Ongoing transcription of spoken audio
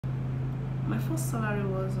my first salary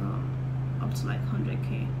was up to like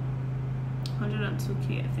 100k,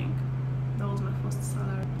 102k, I think. That was my first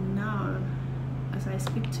salary. Now, as I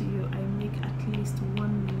speak to you, I make at least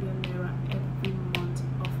 1 million naira every month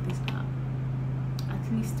off this app.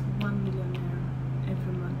 At least 1 million naira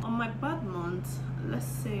every month. On my bad month, let's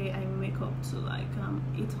say I make up to like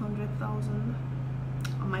 800,000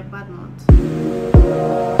 on my bad month.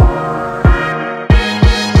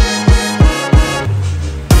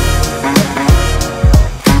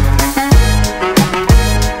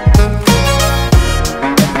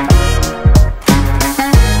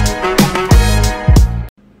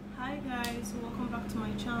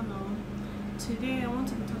 Today I want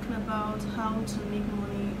to be talking about how to make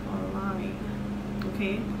money online.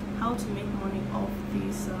 Okay, how to make money off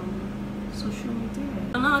this social media.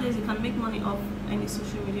 So nowadays you can make money off any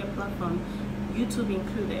social media platform, YouTube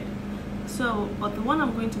included. So, but the one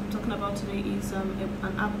I'm going to be talking about today is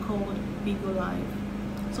an app called Bigo Live.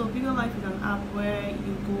 So Bigo Live is an app where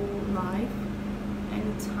you go live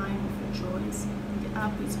anytime of your choice. The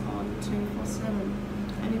app is on 24/7,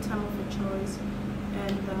 anytime of your choice,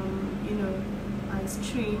 and you know, I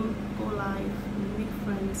stream, go live, make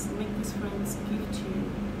friends, make these friends gift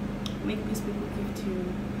you, make these people gift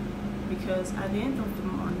you, because at the end of the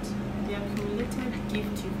month, the accumulated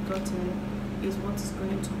gift you've gotten is what is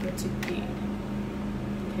going to get you paid.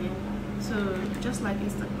 Okay, so just like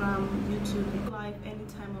Instagram, YouTube, go live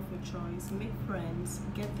anytime of your choice, make friends,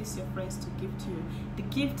 get your friends to gift you. The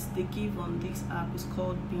gifts they give on this app is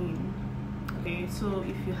called bean. Okay, so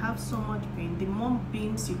if you have so much bean, the more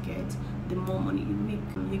beans you get, the more money you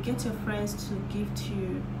make. You get your friends to gift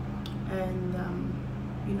you, and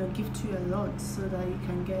you know, gift you a lot so that you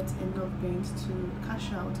can get enough beans to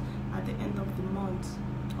cash out at the end of the month,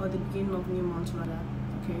 or the beginning of new month rather.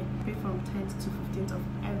 Okay, pay from 10th to 15th of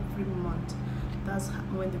every month. That's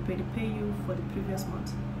when they pay you for the previous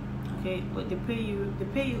month. Okay, but they pay you,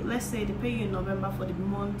 let's say they pay you in November for the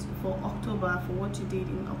month, for October, for what you did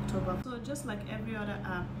in October. So just like every other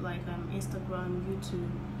app, like Instagram, YouTube,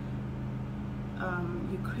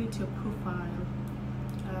 you create your profile,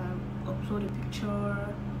 upload a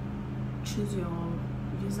picture, choose your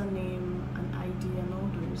username and ID and all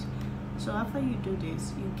those. So after you do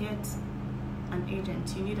this, you get an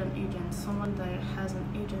agent. You need an agent, someone that has an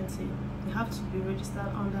agency. You have to be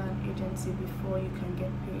registered under an agency before you can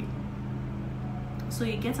get paid. So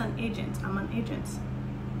you get an agent. I'm an agent.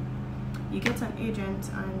 You get an agent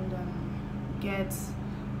and get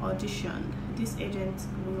auditioned. This agent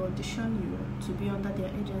will audition you to be under their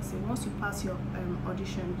agency. Once you pass your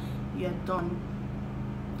audition, you are done.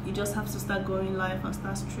 You just have to start going live and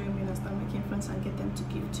start streaming and start making friends and get them to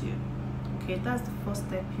give to you. Okay, that's the first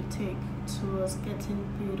step you take towards getting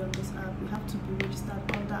paid on this app. You have to be registered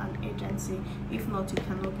under an agency. If not, you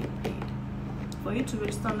cannot get paid. For you to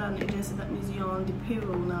register under an agency, that means you're on the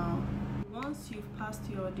payroll now. Once you've passed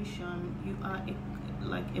your audition, you are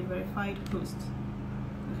like a verified host.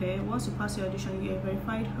 Okay, once you pass your audition, you're a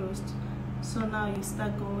verified host. So now you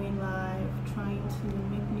start going live, trying to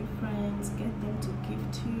make new friends, get them to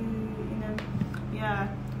gift you, you know. Yeah,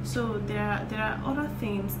 so there are other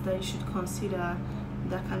things that you should consider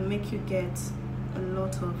that can make you get a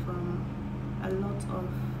lot of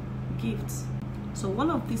gifts. So one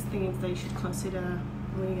of these things that you should consider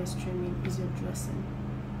when you're streaming is your dressing.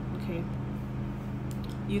 Okay,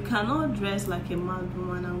 you cannot dress like a mad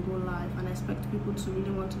woman and go live and expect people to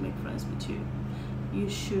really want to make friends with you. You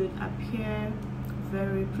should appear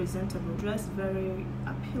very presentable, dress very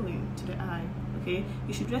appealing to the eye. Okay,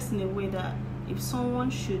 you should dress in a way that if someone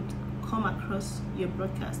should come across your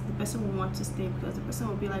broadcast, the person will want to stay, because the person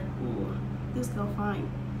will be like, oh, this girl fine,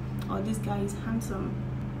 or this guy is handsome.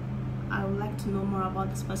 I would like to know more about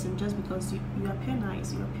this person, just because you appear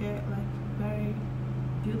nice, you appear like very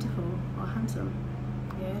beautiful or handsome.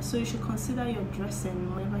 Yeah, so you should consider your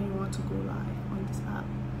dressing whenever you want to go live on this app,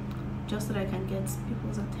 just so that I can get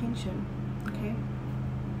people's attention. Okay,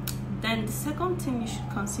 then the second thing you should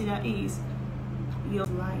consider is your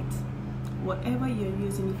light. Whatever you're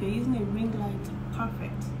using, if you're using a ring light,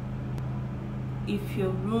 perfect. If your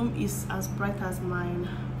room is as bright as mine,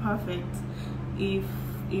 perfect. If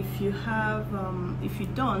you have if you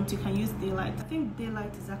don't, you can use daylight. I think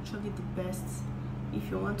daylight is actually the best. If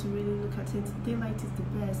you want to really look at it, daylight is the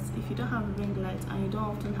best. If you don't have a ring light and you don't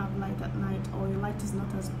often have light at night, or your light is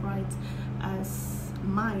not as bright as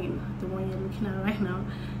mine, the one you're looking at right now,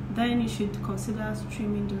 then you should consider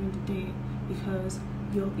streaming during the day, because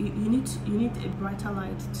you need a brighter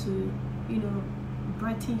light to, you know,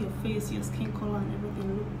 brighten your face, your skin color and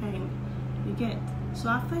everything, look pink. You get? So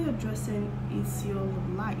after your dressing is your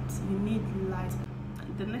light. You need light.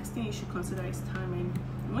 the next thing you should consider is timing.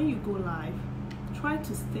 When you go live, try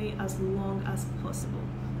to stay as long as possible.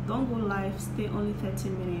 Don't go live, stay only 30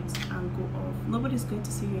 minutes and go off. Nobody's going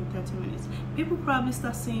to see you in 30 minutes. People probably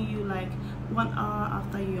start seeing you like 1 hour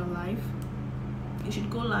after you're live. You should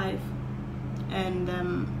go live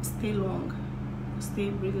and stay long, stay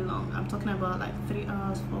really long. I'm talking about like 3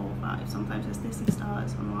 hours, 4 or 5. Sometimes I stay 6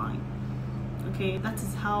 hours online. Okay, that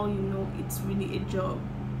is how you know it's really a job.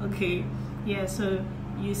 Okay, yeah, so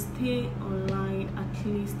you stay online at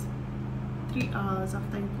least 3 hours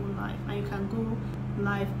after you go live, and you can go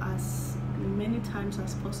live as many times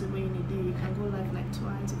as possible in a day. You can go live like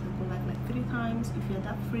twice, you can go live like 3 times if you're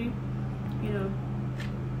that free, you know.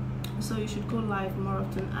 So you should go live more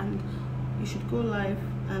often, and you should go live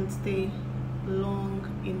and stay long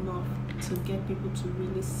enough to get people to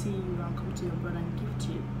really see you and come to your brand and gift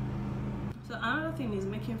you. So another thing is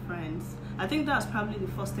making friends. I think that's probably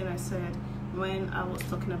the first thing I said when I was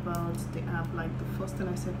talking about the app, like the first thing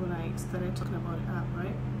I said when I started talking about the app,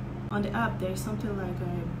 right? On the app, there is something like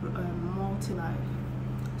a multi-live.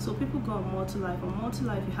 So people go on multi-live. On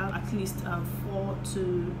multi-live, you have at least 4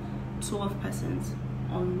 to 12 persons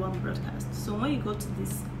on one broadcast. So when you go to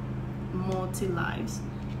these multi-lives,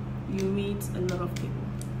 you meet a lot of people.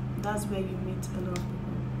 That's where you meet a lot of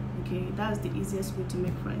people. Okay, that's the easiest way to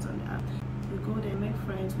make friends on the app. You go there, make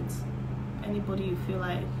friends with anybody you feel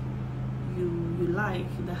like you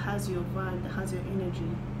like, that has your vibe, that has your energy.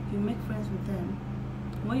 You make friends with them.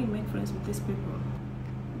 When you make friends with these people,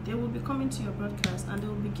 they will be coming to your broadcast and they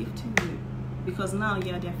will be gifting you, because now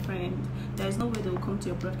you're their friend. There is no way they will come to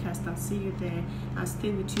your broadcast and see you there and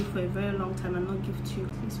stay with you for a very long time and not gift you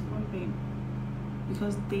at least one thing,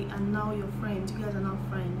 because they are now your friends. You guys are now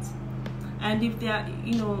friends. And if they are,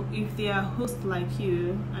 you know, if they are hosts like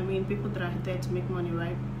you, I mean people that are there to make money,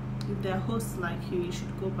 right? If they are hosts like you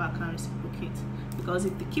should go back and reciprocate, because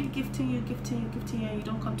if they keep gifting you and you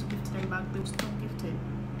don't come to gift them back, they'll stop gifting.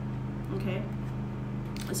 Okay,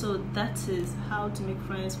 so that is how to make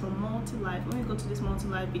friends from multi-live. When you go to this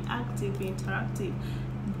multi-live, be active, be interactive,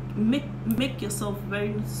 make yourself very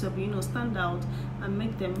noticeable, you know, stand out and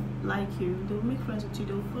make them like you. They'll make friends with you,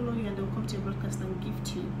 they'll follow you, and they'll come to your broadcast and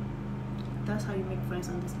gift you. That's how you make friends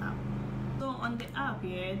on this app. So on the app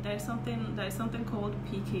here, there is something called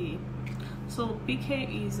PK. So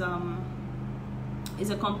PK is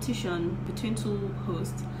a competition between 2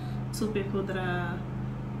 hosts, 2 people that are,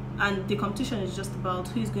 and the competition is just about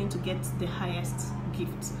who is going to get the highest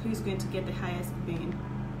gift, who is going to get the highest bin.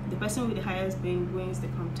 The person with the highest bin wins the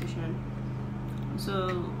competition.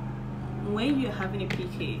 So when you're having a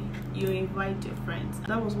PK, you invite your friends.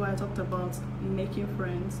 That was why I talked about making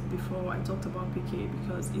friends before I talked about PK,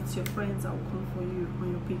 because it's your friends that will come for you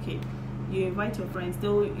on your PK. You invite your friends. They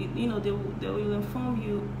will, you know, they will inform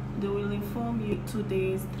you. They will inform you 2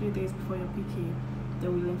 days, 3 days before your PK. They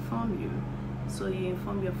will inform you. So you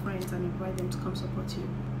inform your friends and invite them to come support you.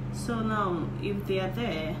 So now, if they are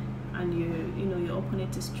there and you know your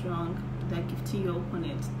opponent is strong, they're gifting your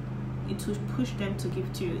opponent, it will push them to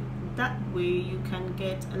gift you. That way you can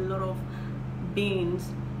get a lot of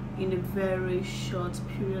bins in a very short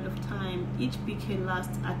period of time. Each PK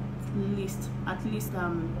lasts at least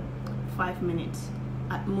 5 minutes,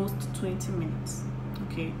 at most 20 minutes.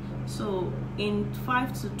 Okay, so in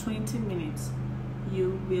 5 to 20 minutes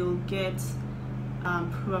you will get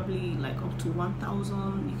probably like up to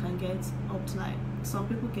 1,000. You can get up to, like, some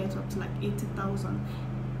people get up to like 80,000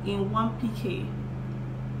 in one PK.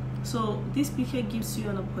 So this PK gives you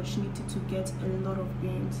an opportunity to get a lot of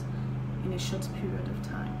gains in a short period of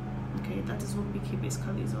time. Okay, that is what PK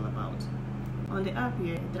basically is all about. On the app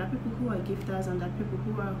here, there are people who are gifters and there are people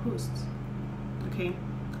who are hosts. Okay,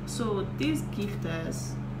 so these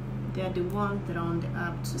gifters, they are the ones that are on the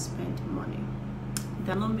app to spend money.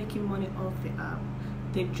 They're not making money off the app.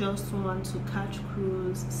 They just want to catch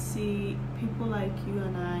crews, see people like you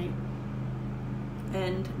and I,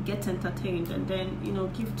 and get entertained, and then, you know,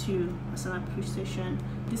 gift you as an appreciation.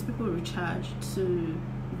 These people recharge to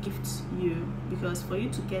gift you, because for you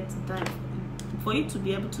to get that, for you to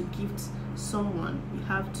be able to gift someone, you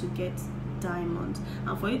have to get diamonds,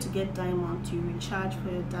 and for you to get diamonds, you recharge for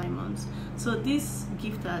your diamonds. So these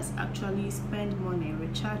gifters actually spend money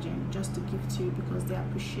recharging just to gift you, because they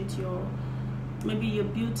appreciate your, maybe your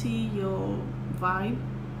beauty, your vibe.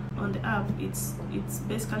 On the app, it's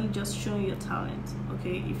basically just showing your talent.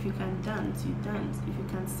 Okay, if you can dance, you dance. If you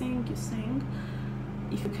can sing, you sing.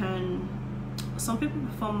 If you can, some people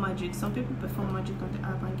perform magic. Some people perform magic on the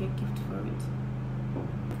app and get gift for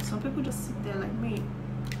it. Some people just sit there like me,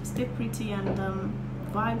 stay pretty and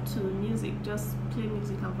vibe to music. Just play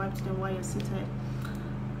music and vibe to them while you're seated.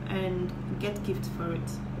 and get gift for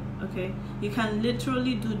it. Okay, you can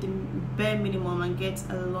literally do the bare minimum and get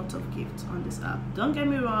a lot of gifts on this app. Don't get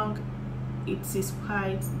me wrong, it is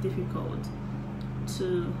quite difficult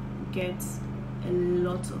to get a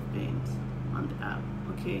lot of things on the app.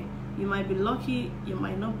 Okay, you might be lucky, you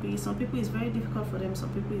might not be. Some people it's very difficult for them,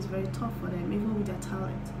 some people it's very tough for them, even with their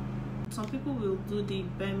talent. Some people will do the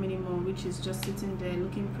bare minimum, which is just sitting there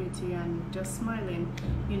looking pretty and just smiling,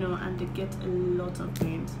 you know, and they get a lot of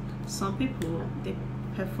things. Some people, they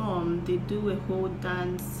perform, they do a whole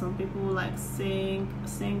dance. Some people like sing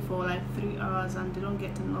for like 3 hours and they don't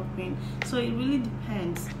get enough pain. So it really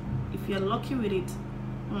depends. If you're lucky with it,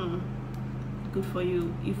 good for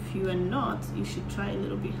you. If you are not, you should try a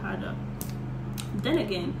little bit harder. Then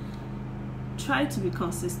again, try to be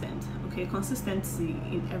consistent. Okay, consistency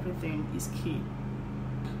in everything is key.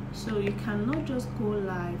 So you cannot just go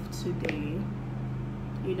live today,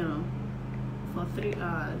 you know, for 3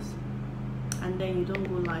 hours and then you don't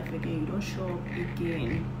go live again, you don't show up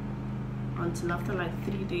again until after like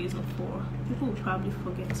 3 days or 4. People will probably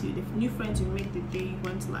forget you. The new friends you make the day you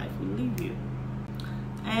went live will leave you.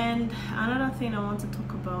 And another thing I want to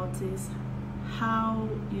talk about is how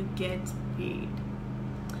you get paid.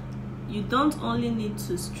 You don't only need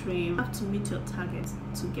to stream, you have to meet your target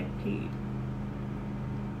to get paid.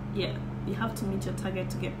 Yeah, you have to meet your target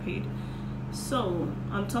to get paid. So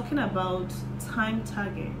I'm talking about time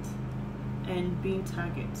target and being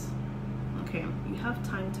target. Okay, you have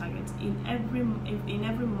time targets. In every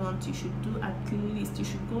month you should do at least, you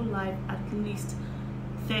should go live at least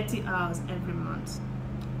 30 hours every month.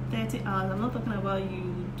 30 hours. I'm not talking about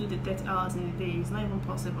you do the 30 hours in a day. It's not even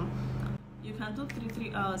possible. You can do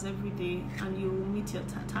 3 hours every day and you will meet your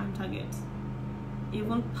time target,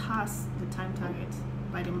 even past the time target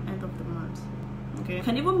by the end of the month. Okay, you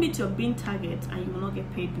can even meet your bin target and you will not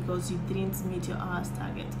get paid because you didn't meet your hours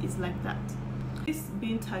target. It's like that. This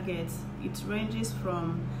bin target, it ranges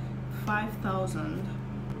from 5,000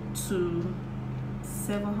 to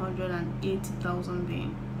 780,000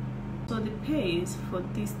 bin. So the pays for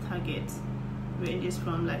this target ranges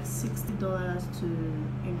from like $60 to,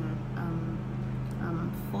 you know,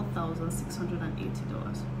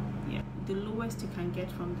 $4,680. Yeah, the lowest you can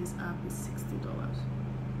get from this app is $60,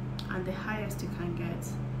 and the highest you can get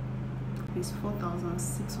is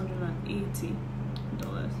 $4,680,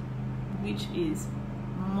 which is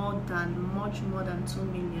much more than 2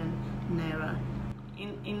 million naira.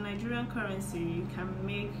 In Nigerian currency, you can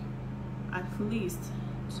make at least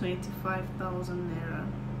 25,000 naira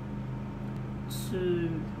to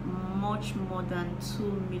much more than 2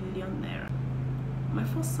 million naira. My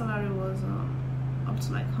first salary was up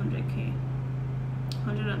to like 100k,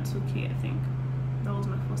 102k, I think. That was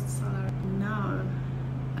my first salary. Now,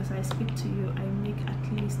 as I speak to you, I make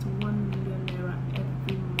at least 1 million naira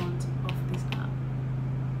every month off this app.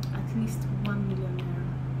 At least 1 million naira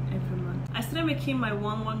every month. I started making my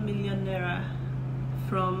 1 million naira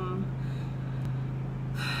from,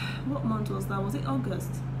 what month was that? Was it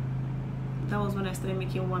August? That was when I started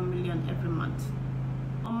making 1 million every month.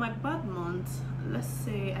 On my bad month, let's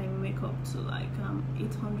say I make up to like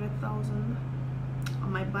 800,000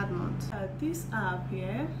 on my bad month. This app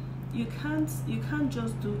here, you can't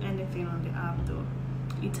just do anything on the app though.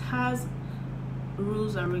 It has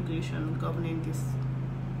rules and regulations governing this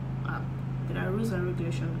app. There are rules and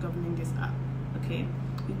regulations governing this app. Okay,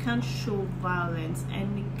 you can't show violence,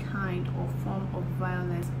 any kind or form of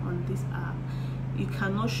violence on this app. You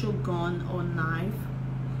cannot show gun or knife,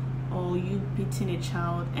 or you beating a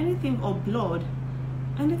child, anything, or blood,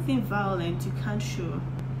 anything violent you can't show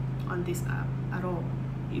on this app at all.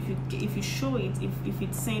 If you show it, if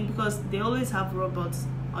it's saying, because they always have robots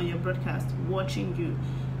on your broadcast watching you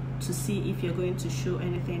to see if you're going to show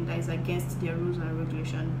anything that is against their rules and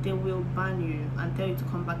regulations, they will ban you and tell you to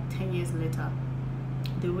come back 10 years later.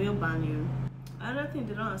 They will ban you. Another thing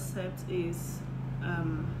they don't accept is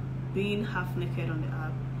being half naked on the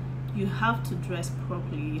app. You have to dress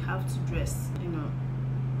properly. You have to dress, you know,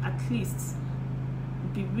 at least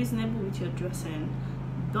be reasonable with your dressing.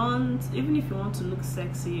 Don't, even if you want to look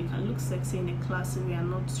sexy, you can look sexy in a classy way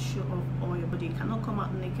and not show off all your body. You cannot come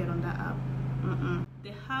out naked on that app.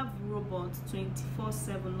 They have robots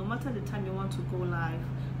 24/7. No matter the time you want to go live,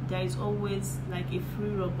 there is always like a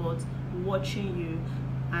free robot watching you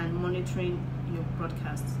and monitoring your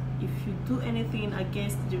broadcasts. If you do anything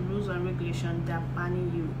against the rules and regulations, they're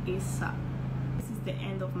banning you ASAP. This is the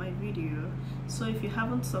end of my video. So if you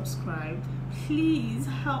haven't subscribed, please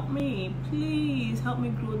help me. Please help me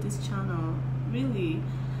grow this channel. Really,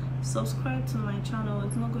 subscribe to my channel.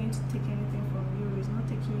 It's not going to take anything from you. It's not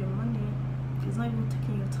taking your money. It's not even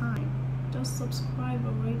taking your time. just subscribe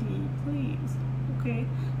already, please. Okay,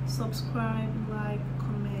 subscribe, like,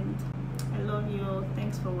 comment. I love you all.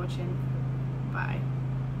 Thanks for watching. Bye.